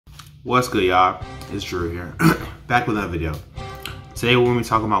What's good, y'all? It's Drew here, back with another video. Today we're going to be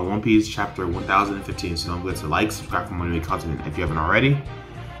talking about One Piece chapter 1015, so don't forget to like, subscribe for more new content if you haven't already,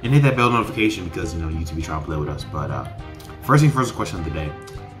 and hit that bell notification because, you know, YouTube be trying to play with us. But first thing first, question of the day.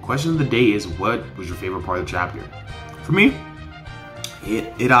 Question of the day is, what was your favorite part of the chapter? For me,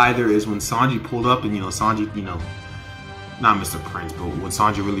 it either is when Sanji pulled up and, you know, Sanji, you know, not Mr. Prince, but when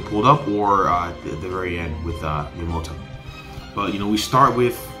Sanji really pulled up, or at the very end with Yamato. But, you know, we start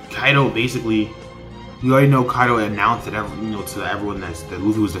with Kaido. Basically, we already know Kaido announced that to everyone that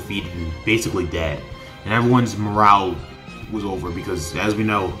Luffy was defeated and basically dead, and everyone's morale was over because, as we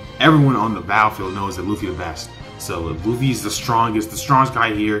know, everyone on the battlefield knows that Luffy the best. So Luffy's the strongest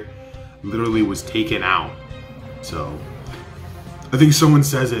guy here. Literally was taken out. So I think someone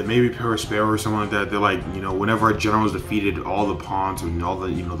says it, maybe perospero or something like that. They're like, you know, whenever a general is defeated, all the pawns and all the,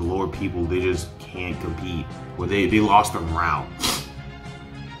 you know, the lower people, they just can't compete, or they lost their morale.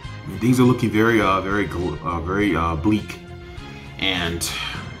 Things are looking very bleak, and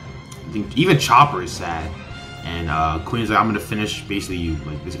I think even Chopper is sad. And Queen's like, I'm gonna finish basically you,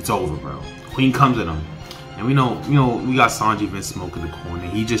 like it's over, bro. Queen comes at him, and we know we got Sanji Vinsmoke in the corner.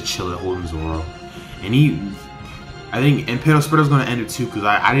 He just chilling, holding Zoro, and I think, and Perospero's gonna end it too, because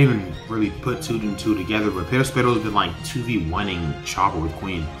I didn't even really put two and two together, but Perospero's been like 2v1ing Chopper with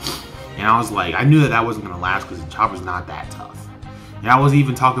Queen, and I was like, I knew that wasn't gonna last because Chopper's not that tough. And I was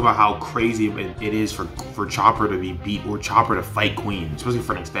even talking about how crazy it is for Chopper to be beat, or Chopper to fight Queen, especially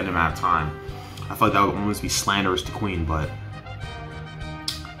for an extended amount of time. I thought that would almost be slanderous to Queen, but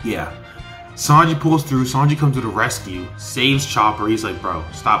yeah. Sanji pulls through, Sanji comes to the rescue, saves Chopper. He's like, bro,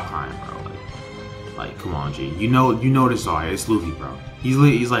 stop crying, bro. Like come on, G. You know this alright, it's Luffy, bro.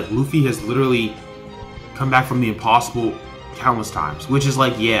 He's like, Luffy has literally come back from the impossible countless times, which is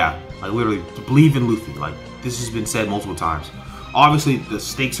like, yeah, like literally, believe in Luffy. Like, this has been said multiple times. Obviously, the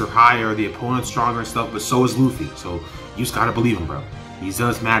stakes are higher, the opponent's stronger and stuff, but so is Luffy. So you just gotta believe him, bro. He's done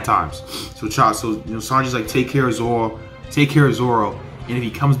this mad times. So you know, Sanji's like, take care of Zoro, and if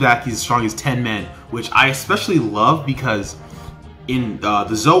he comes back, he's as strong as 10 men, which I especially love because in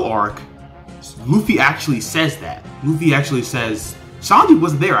the Zou arc, Luffy actually says that. Luffy actually says, Sanji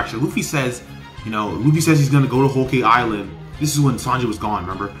wasn't there actually. Luffy says, you know, Luffy says he's gonna go to Whole Cake Island. This is when Sanji was gone,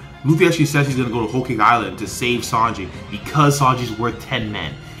 remember? Luffy actually says he's gonna go to Whole Cake Island to save Sanji because Sanji's worth 10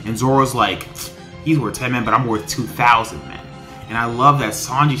 men. And Zoro's like, he's worth 10 men, but I'm worth 2,000 men. And I love that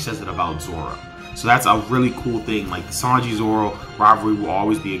Sanji says it about Zoro. So that's a really cool thing. Like, the Sanji-Zoro rivalry will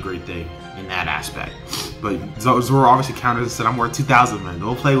always be a great thing in that aspect. But Zoro obviously countered and said, I'm worth 2,000 men.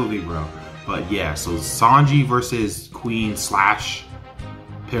 Don't play with me, bro. But yeah, so Sanji versus Queen /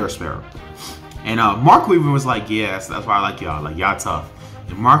 Perospero. And Marco even was like, yeah, that's why I like y'all. Like, y'all tough.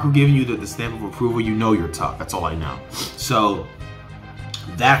 And Marco giving you the stamp of approval, you know you're tough. That's all I know. So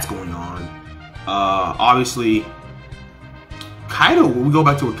that's going on. Obviously, Kaido, we go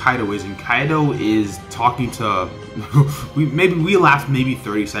back to what Kaido is, and Kaido is talking to we laughed maybe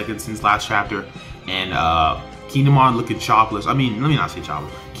 30 seconds since last chapter, and Kinemon looking chopless. I mean, let me not say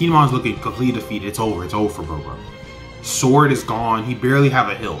chopless. Kinemon's looking completely defeated. It's over for bro. Sword is gone. He barely have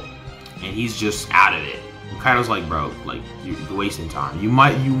a hilt, and he's just out of it. And Kaido's like, bro, like, you're wasting time. You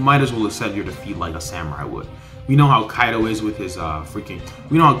might as well accept your defeat like a samurai would. We know how Kaido is with his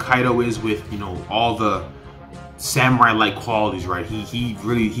we know how Kaido is with, you know, all the samurai-like qualities, right?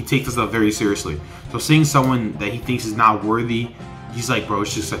 He takes this stuff very seriously. So seeing someone that he thinks is not worthy, he's like, bro,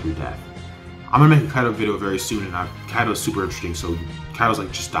 it's just like your death. I'm gonna make a Kaido video very soon, and Kaido's super interesting. So Kaido's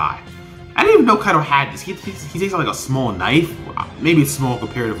like, just die. I didn't even know Kaido had this. He takes like a small knife. Maybe it's small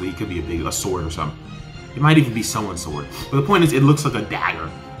comparatively. It could be a sword or something. It might even be someone's sword. But the point is, it looks like a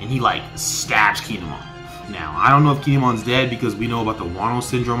dagger, and he like stabs Kinemon. Now, I don't know if Kinemon's dead because we know about the Wano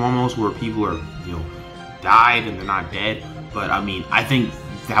syndrome almost, where people are, you know, died and they're not dead. But I mean, I think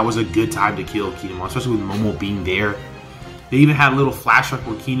that was a good time to kill Kinemon, especially with Momo being there. They even had a little flashback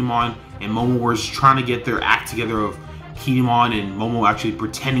where Kinemon and Momo were just trying to get their act together of Kinemon and Momo actually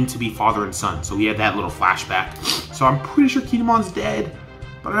pretending to be father and son. So we had that little flashback. So I'm pretty sure Kinemon's dead,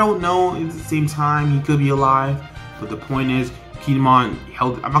 but I don't know. At the same time, he could be alive. But the point is, Kinemon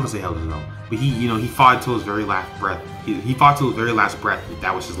held, I'm not gonna say held his own, but he fought till his very last breath. He fought till his very last breath.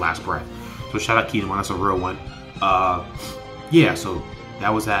 That was his last breath. So shout out Kinemon, that's a real one. Yeah, so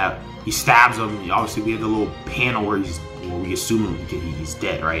that was that. He stabs him. Obviously, we had the little panel where we assume he's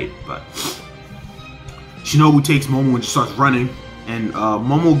dead, right? But Shinobu takes Momo and just starts running. And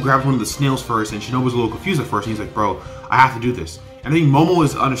Momo grabs one of the snails first, and Shinobu's a little confused at first. And he's like, bro, I have to do this. And I think Momo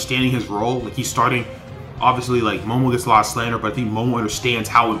is understanding his role. Like, he's starting, obviously, like, Momo gets a lot of slander, but I think Momo understands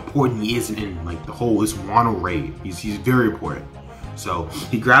how important he is in like, the whole, this Wano raid. He's very important. So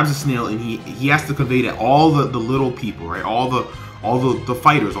he grabs a snail and he has to convey to all the little people, right? All the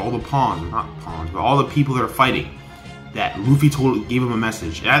fighters, all the pawns, not pawns, but all the people that are fighting, that Luffy gave him a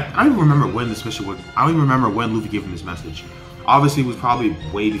message. And I don't even remember when this mission was. I don't even remember when Luffy gave him this message. Obviously, it was probably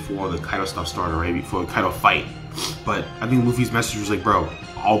way before the Kaido stuff started, right? Before the Kaido fight. But I think Luffy's message was like, bro,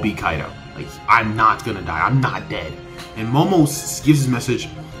 I'll beat Kaido. Like, I'm not gonna die. I'm not dead. And Momo gives his message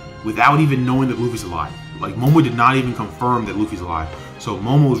without even knowing that Luffy's alive. Like, Momo did not even confirm that Luffy's alive. So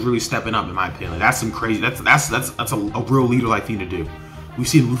Momo is really stepping up, in my opinion. Like, that's some crazy. That's a real leader-like thing to do. We've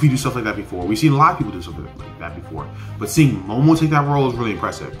seen Luffy do stuff like that before. We've seen a lot of people do stuff like that before. But seeing Momo take that role is really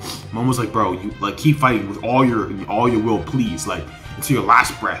impressive. Momo's like, bro, you like keep fighting with all your will, please, like until your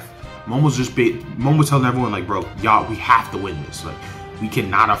last breath. Momo's telling everyone like, bro, y'all, we have to win this. Like, we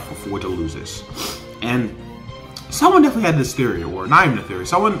cannot afford to lose this. And someone definitely had this theory, or not even a theory.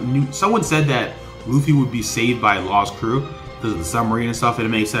 Someone said that Luffy would be saved by Law's crew because of the submarine and stuff, and it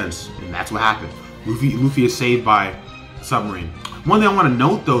made sense. And that's what happened. Luffy is saved by the submarine. One thing I want to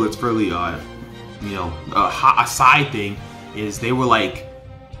note, though, that's fairly, a side thing, is they were like,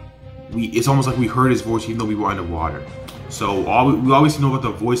 it's almost like we heard his voice even though we were underwater. So we always know about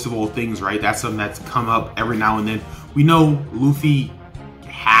the voice of all things, right? That's something that's come up every now and then. We know Luffy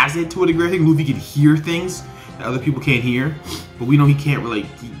has it to a degree. I think Luffy can hear things that other people can't hear, but we know he can't really.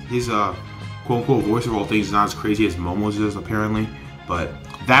 His quote-unquote voice of all things is not as crazy as Momo's is, apparently. But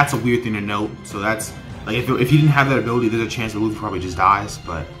that's a weird thing to note. So that's. Like, if he didn't have that ability, there's a chance that Luffy probably just dies.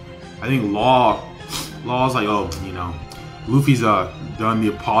 But I think Law's like, oh, you know, Luffy's done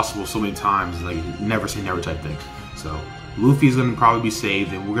the impossible so many times, like never say never type thing. So Luffy's gonna probably be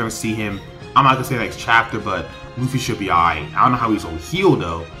saved, and we're gonna see him. I'm not gonna say next chapter, but Luffy should be alright. I don't know how he's all healed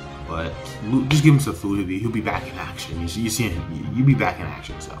though, but just give him some food. He'll be back in action. You see him, you'll be back in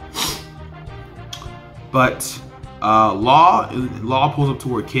action. So, but Law pulls up to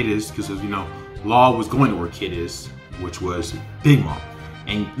where Kid is because, you know, Law was going to where Kid is, which was Big Mom.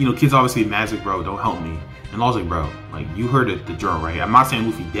 And, you know, Kid's obviously magic, bro, don't help me. And Law's like, bro, like, you heard the journal, right? I'm not saying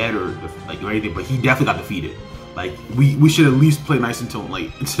Luffy dead or anything, but he definitely got defeated. Like, we should at least play nice until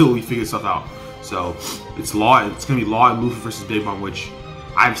we figure stuff out. So, it's going to be Law and Luffy versus Big Mom, which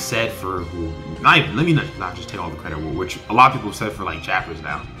I've said for, let me not just take all the credit, which a lot of people have said for, like, chapters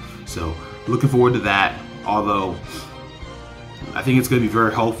now. So, looking forward to that, although I think it's going to be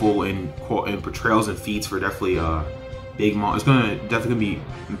very helpful in portrayals and feats for definitely Big Mom. It's definitely going to be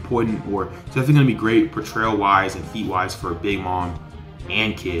important, or it's definitely going to be great portrayal-wise and feat-wise for Big Mom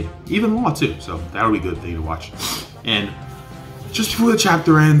and Kid, even Law too. So that'll be a good thing to watch. And just before the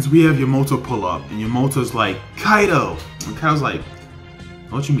chapter ends, we have Yamato pull up, and Yamato's like, Kaido, and Kaido's like,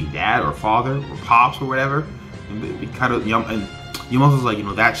 don't you mean dad or father or pops or whatever? And Yamato's like, you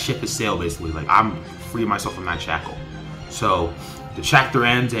know, that ship has sailed basically. Like, I'm freeing myself from that shackle. So the chapter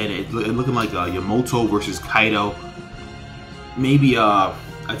ends, and it's looking like Yamato versus Kaido. Maybe a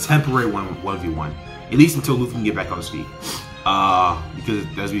temporary 1v1, at least until Luffy can get back on his feet. Because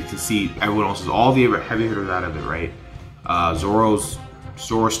as we can see, everyone else is all the heavy hitters out of it, right? Zoro's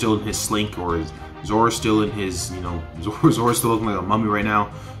still in his slink, or Zoro's still in his, you know, Zoro's still looking like a mummy right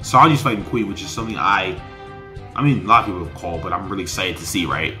now. Sanji's fighting Queen, which is something I mean, a lot of people have called, but I'm really excited to see,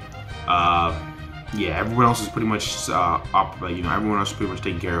 right? Yeah, everyone else is pretty much up, you know, everyone else is pretty much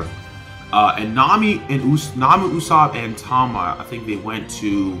taken care of. And Nami, Usopp, and Tama, I think they went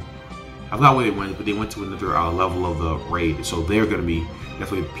to, I forgot where they went, but they went to another level of the raid, so they're going to be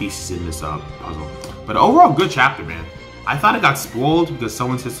definitely pieces in this puzzle. But overall, good chapter, man. I thought it got spoiled because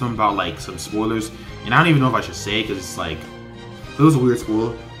someone said something about, like, some spoilers, and I don't even know if I should say it because it's like, it was a weird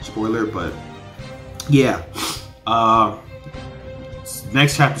spoiler, but yeah.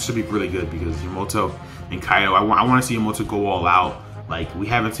 Next chapter should be really good because Yamato and Kaido, I want to see Yamato go all out. Like, we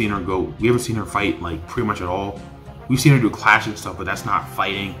haven't seen her fight, like, pretty much at all. We've seen her do clash and stuff, but that's not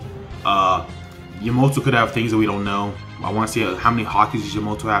fighting. Yamato could have things that we don't know. I want to see how many Hakis does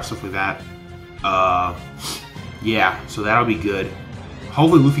Yamato have, stuff like that. Yeah, so that'll be good.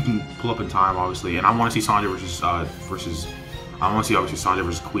 Hopefully Luffy can pull up in time, obviously, and I want to see Sanji versus Sanji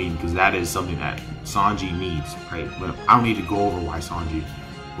versus Queen, because that is something that Sanji needs, right? But I don't need to go over why Sanji.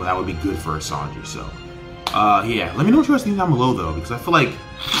 Well, that would be good for Sanji. So, yeah. Let me know what you guys think down below, though, because I feel like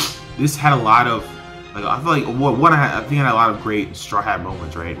this had a lot of, like, I feel like I think it had a lot of great Straw Hat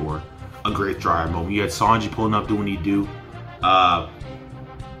moments, right? Or a great Straw Hat moment. You had Sanji pulling up, doing what he do.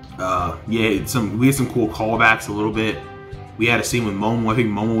 Yeah, we had some cool callbacks a little bit. We had a scene with Momo. I think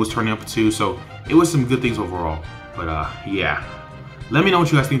Momo was turning up too. So it was some good things overall. But yeah, let me know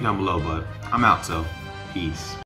what you guys think down below. But I'm out, so peace.